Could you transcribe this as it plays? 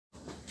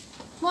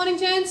Morning,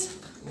 gents.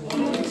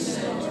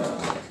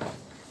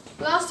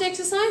 Last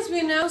exercise,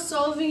 we are now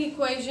solving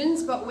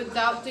equations but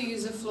without the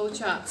use of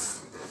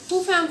flowcharts.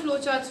 Who found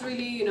flowcharts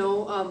really,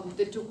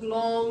 they took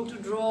long to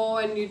draw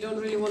and you don't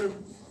really want to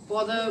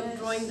bother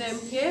drawing them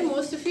here?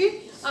 Most of you?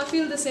 I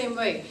feel the same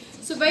way.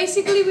 So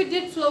basically we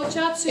did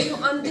flowcharts so you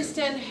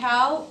understand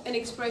how an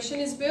expression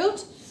is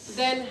built,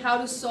 then how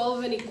to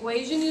solve an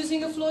equation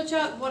using a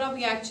flowchart, what are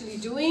we actually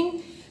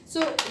doing. So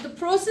the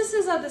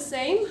processes are the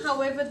same,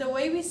 however the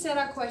way we set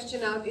our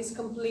question out is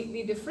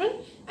completely different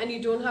and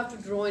you don't have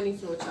to draw any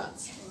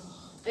flowcharts.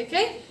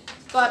 Okay?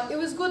 But it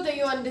was good that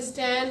you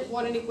understand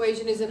what an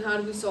equation is and how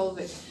do we solve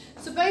it.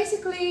 So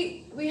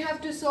basically we have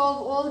to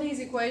solve all these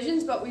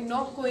equations but we're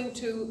not going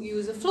to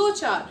use a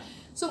flowchart.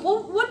 So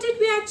what did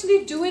we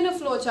actually do in a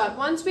flowchart?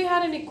 Once we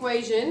had an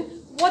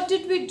equation, what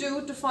did we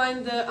do to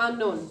find the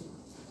unknown?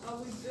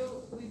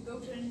 We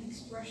built an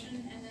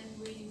expression and then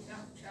we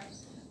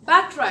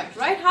backtracked,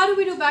 right? How do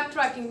we do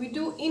backtracking? We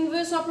do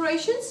inverse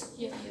operations.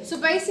 Yeah. So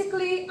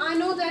basically, I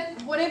know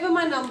that whatever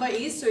my number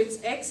is, so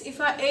it's x, if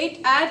I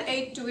add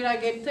 8 to it, I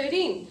get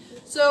 13.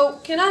 So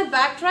can I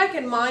backtrack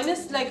and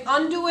minus, like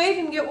undo 8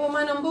 and get what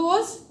my number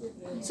was?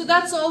 So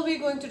that's all we're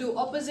going to do,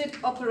 opposite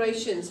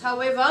operations.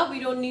 However, we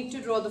don't need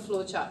to draw the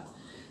flowchart.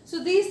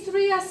 So these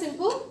three are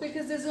simple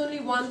because there's only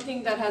one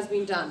thing that has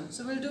been done.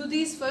 So we'll do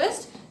these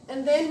first,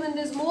 and then when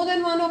there's more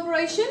than one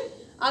operation,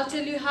 I'll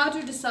tell you how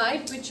to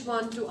decide which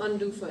one to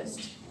undo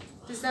first.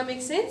 Does that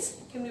make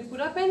sense? Can we put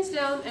our pens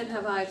down and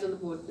have eyes on the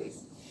board,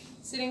 please?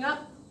 Sitting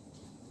up?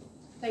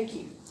 Thank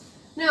you.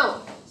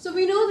 Now, so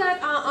we know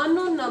that our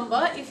unknown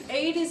number, if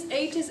 8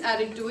 is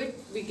added to it,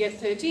 we get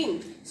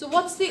 13. So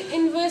what's the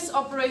inverse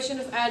operation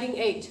of adding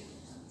 8?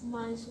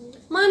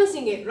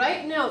 Minusing it,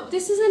 right? Now,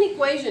 this is an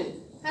equation,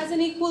 has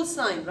an equal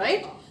sign,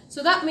 right?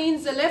 So that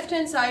means the left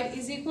hand side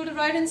is equal to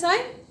right hand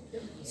side.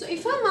 So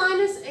if I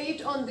minus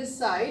 8 on this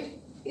side,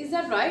 is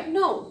that right?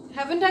 No.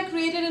 Haven't I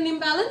created an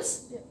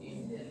imbalance?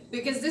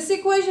 Because this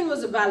equation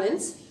was a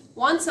balance.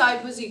 One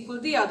side was equal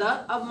to the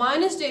other. I've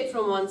minus 8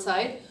 from one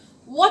side.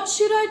 What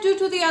should I do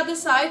to the other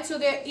side so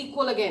they're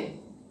equal again?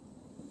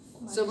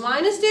 So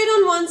minus 8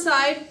 on one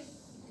side.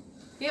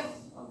 Yep.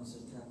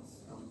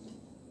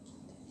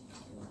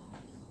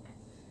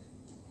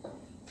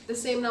 The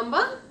same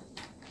number?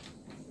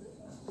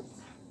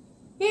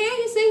 Yeah,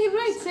 you're saying it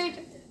right. Say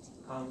it.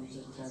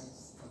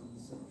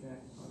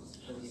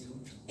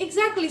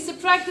 Exactly,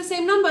 subtract the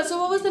same number. So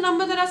what was the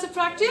number that I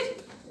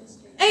subtracted?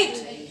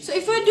 8. So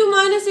if I do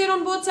minus 8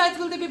 on both sides,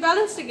 will they be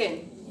balanced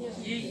again?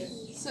 Yes.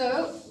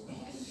 So,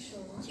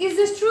 is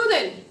this true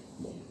then?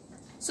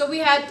 So we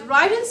had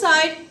right hand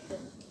side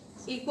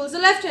equals the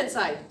left hand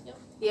side.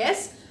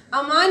 Yes.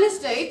 Our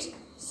minus 8,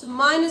 so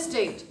minus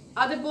 8.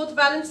 Are they both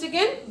balanced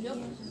again? Yep.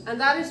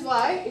 And that is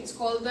why it's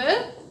called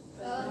the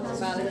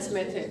balance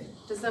method.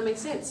 Does that make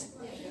sense?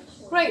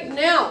 Great.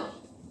 Now,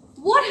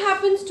 what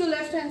happens to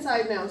left hand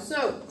side now?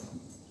 So,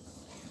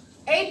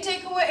 8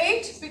 take away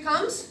 8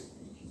 becomes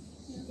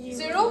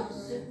 0.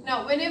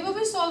 Now, whenever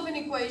we solve an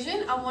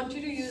equation, I want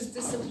you to use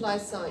this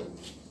implies sign.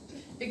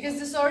 Because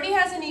this already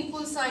has an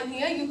equal sign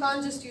here, you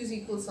can't just use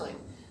equal sign.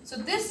 So,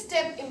 this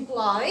step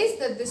implies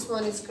that this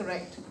one is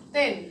correct.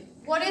 Then,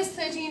 what is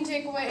 13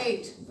 take away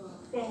 8?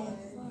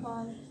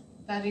 5.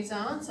 That is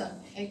our answer.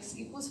 X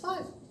equals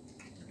 5.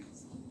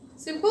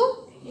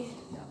 Simple? Yeah.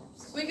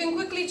 We can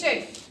quickly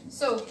check.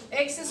 So,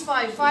 x is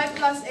 5. 5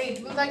 plus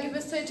 8. Will that give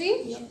us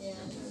 13? Yeah.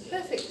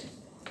 Perfect.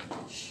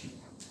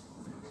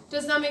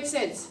 Does that make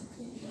sense?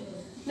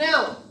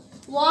 Now,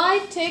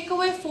 y take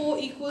away 4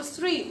 equals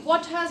 3.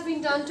 What has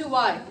been done to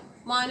y?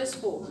 Minus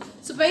 4.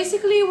 So,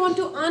 basically you want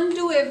to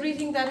undo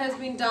everything that has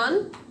been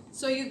done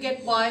so you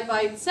get y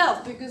by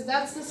itself because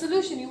that's the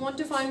solution. You want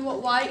to find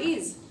what y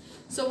is.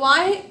 So,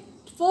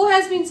 4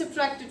 has been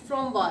subtracted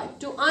from y.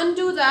 To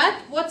undo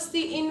that, what's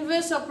the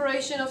inverse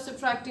operation of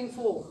subtracting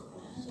 4?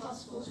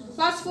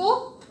 Plus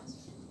 4?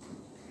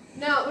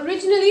 Now,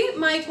 originally,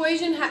 my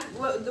equation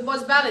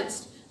was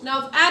balanced.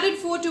 Now, I've added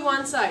 4 to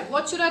one side.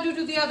 What should I do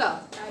to the other?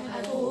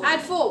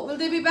 Add 4. Will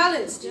they be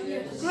balanced?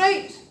 Yes.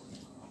 Great.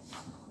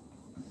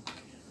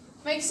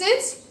 Make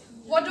sense?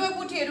 What do I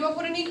put here? Do I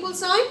put an equal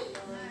sign?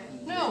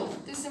 No.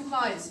 This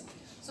implies.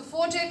 So,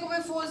 4 take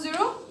away 4 is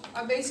 0.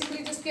 I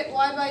basically just get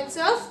y by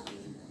itself.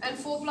 And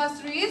 4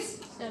 plus 3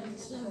 is? 7.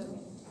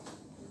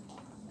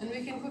 And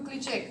we can quickly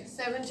check.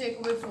 7 take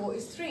away 4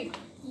 is 3.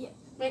 Yeah.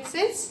 Make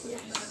sense?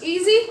 Yes.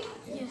 Easy?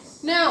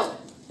 Yes. Now,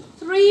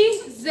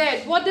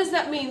 3z. What does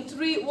that mean?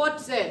 3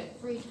 what z?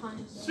 3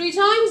 times. 3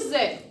 times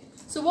z.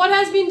 So what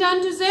has been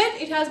done to z?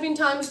 It has been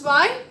times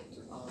by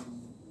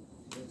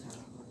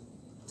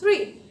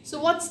 3. So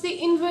what's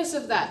the inverse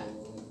of that?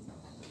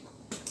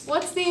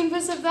 What's the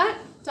inverse of that?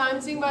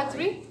 Timesing by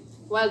 3?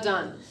 Well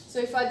done. So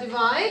if I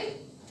divide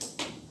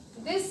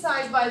this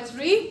side by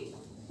 3,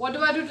 what do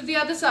I do to the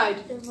other side?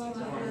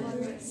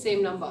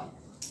 Same number.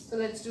 So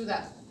let's do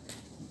that.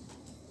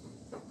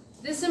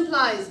 This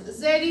implies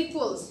z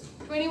equals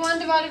 21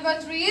 divided by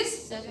 3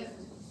 is? 7.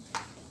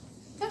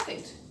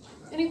 Perfect.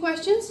 Any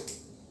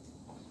questions?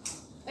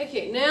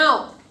 Okay,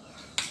 now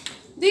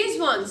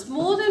These ones,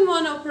 more than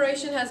one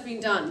operation has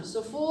been done.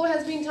 So 4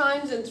 has been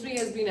times and 3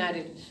 has been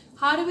added.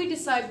 How do we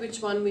decide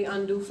which one we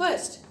undo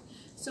first?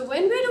 So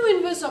when we do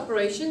inverse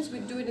operations, we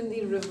do it in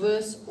the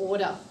reverse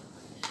order.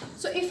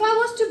 So if I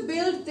was to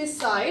build this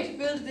side,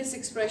 build this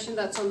expression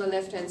that's on the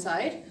left hand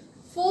side,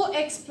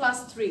 4x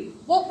plus 3.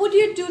 What would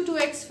you do to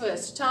x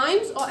first?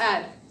 Times or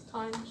add?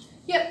 Times.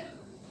 Yep.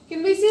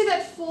 Can we see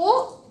that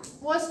 4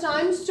 was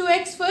times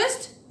 2x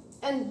first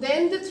and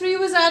then the 3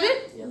 was added?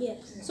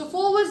 Yes. So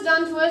 4 was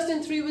done first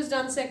and 3 was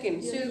done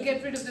second. So you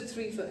get rid of the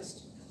 3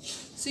 first.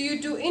 So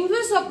you do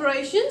inverse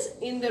operations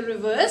in the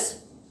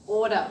reverse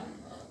order.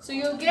 So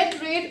you'll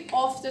get rid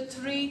of the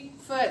 3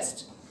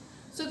 first.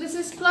 So this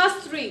is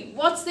plus 3.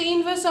 What's the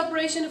inverse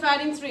operation of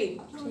adding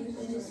 3?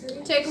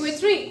 Take away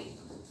 3.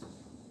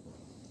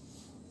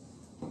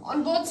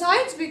 On both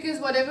sides, because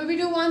whatever we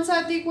do one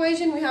side of the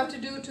equation, we have to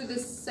do to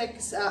this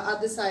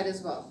other side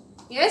as well.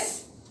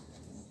 Yes?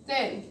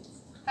 Then,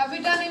 have we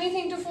done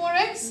anything to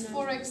 4x?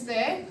 4x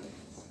there.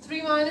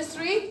 3 minus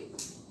 3?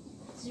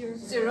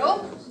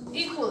 0.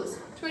 Equals.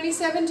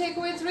 27 take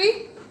away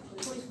 3?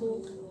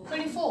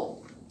 24.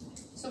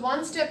 So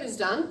one step is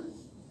done.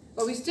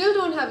 But we still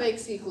don't have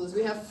x equals.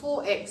 We have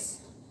 4x.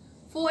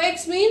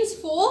 4x means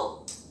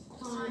 4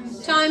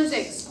 times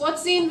x.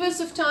 What's the inverse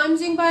of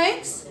timesing by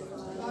x?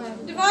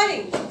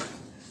 Dividing.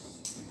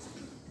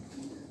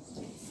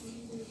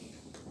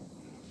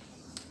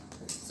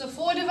 So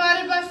 4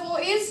 divided by 4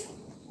 is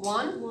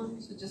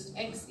 1. So just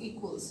x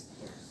equals.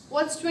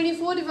 What's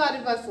 24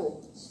 divided by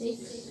 4?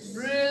 6.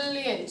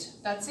 Brilliant.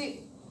 That's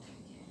it.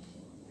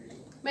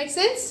 Make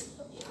sense?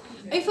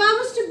 If I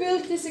was to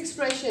build this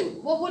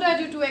expression, what would I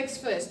do to x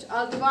first?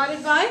 I'll divide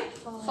it by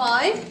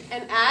 5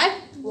 and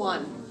add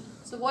 1.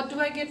 So what do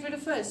I get rid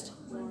of first?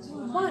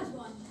 1.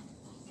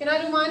 Can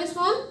I do minus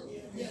 1?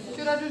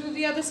 Should I do to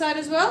the other side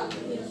as well?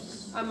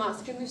 Yes. I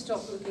must. Can we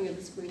stop looking at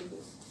the screen,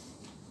 please?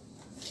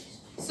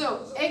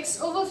 So, x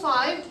over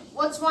 5.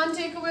 What's 1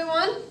 take away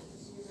 1?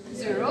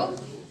 0.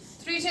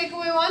 3 take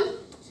away 1?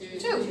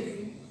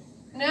 2.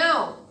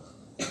 Now,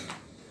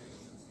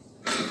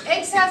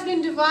 x has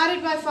been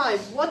divided by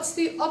 5. What's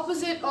the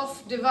opposite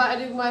of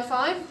dividing by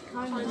 5?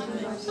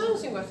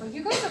 Timesing by 5.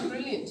 You guys are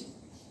brilliant.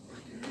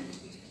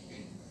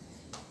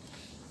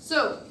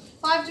 So,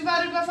 5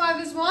 divided by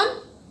 5 is 1.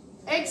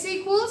 X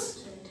equals?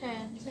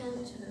 10.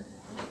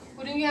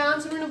 Putting your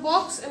answer in a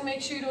box and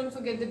make sure you don't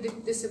forget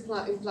that this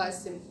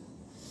implies symbol.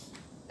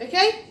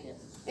 Okay? Yes.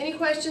 Any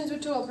questions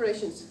with 2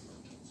 operations?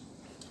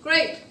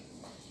 Great.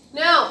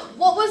 Now,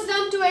 what was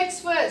done to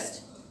x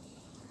first?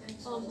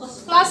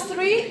 Plus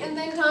 3 and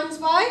then times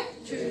by?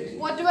 2.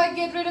 What do I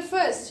get rid of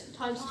first?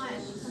 Times.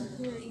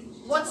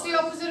 What's the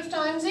opposite of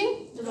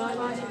timesing?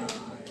 Divide.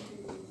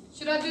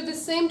 Should I do the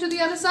same to the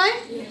other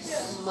side?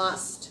 Yes.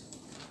 Must.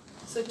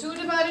 So 2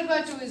 divided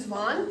by 2 is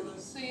 1.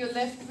 So you're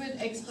left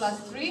with x plus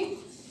 3.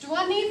 Do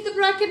I need the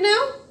bracket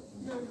now?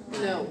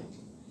 No.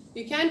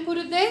 You can put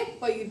it there,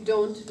 but you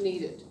don't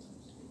need it.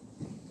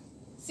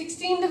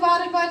 16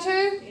 divided by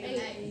 2?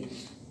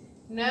 8.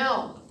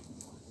 Now.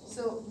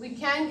 So we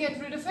can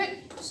get rid of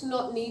it. It's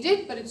not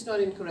needed, but it's not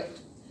incorrect.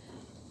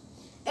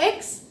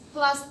 X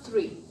plus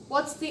 3.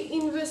 What's the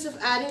inverse of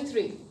adding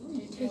 3?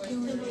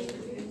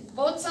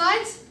 Both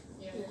sides?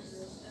 Yes.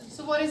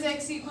 So what is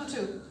x equal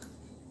to?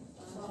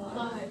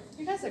 5.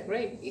 You guys are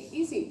great.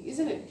 Easy,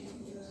 isn't it?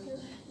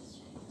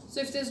 So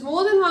if there's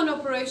more than one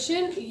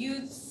operation,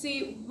 you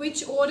see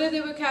which order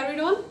they were carried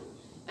on,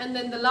 and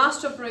then the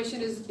last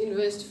operation is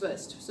inversed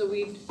first. So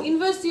we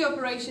inverse the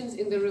operations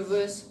in the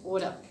reverse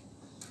order.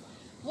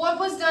 What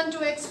was done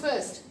to x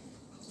first?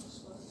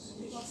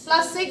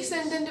 Plus 6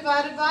 and then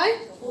divided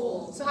by?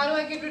 4. So how do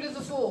I get rid of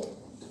the 4?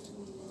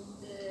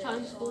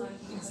 Times 4.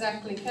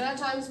 Exactly. Can I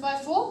times by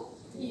 4?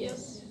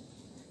 Yes.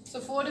 So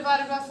 4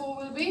 divided by 4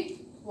 will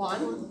be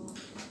 1.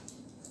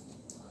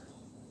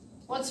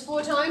 What's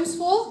 4 times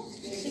 4?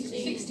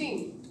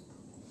 16.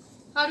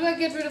 How do I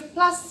get rid of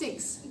plus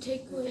 6?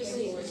 Take away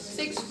 6.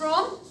 6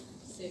 from?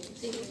 6.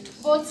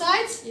 Both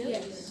sides?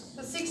 Yes.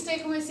 So 6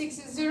 take away 6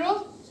 is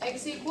 0.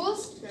 X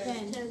equals?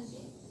 10.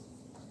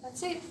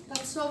 That's it.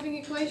 That's solving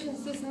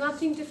equations. There's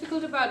nothing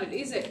difficult about it,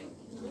 is it?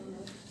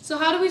 So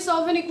how do we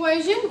solve an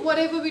equation?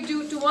 Whatever we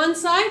do to one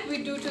side,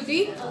 we do to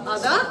the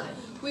other.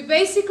 We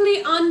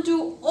basically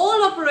undo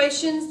all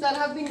operations that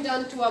have been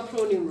done to our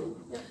pronumeral.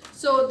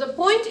 So the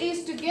point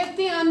is to get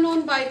the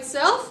unknown by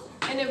itself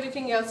and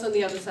everything else on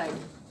the other side.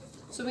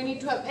 So we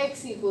need to have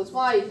x equals,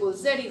 y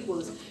equals, z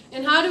equals.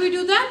 And how do we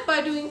do that?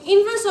 By doing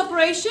inverse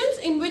operations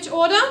in which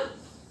order?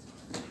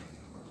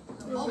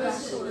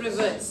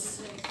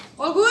 Reverse.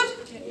 All good?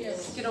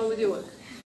 Yes. Get on with your work.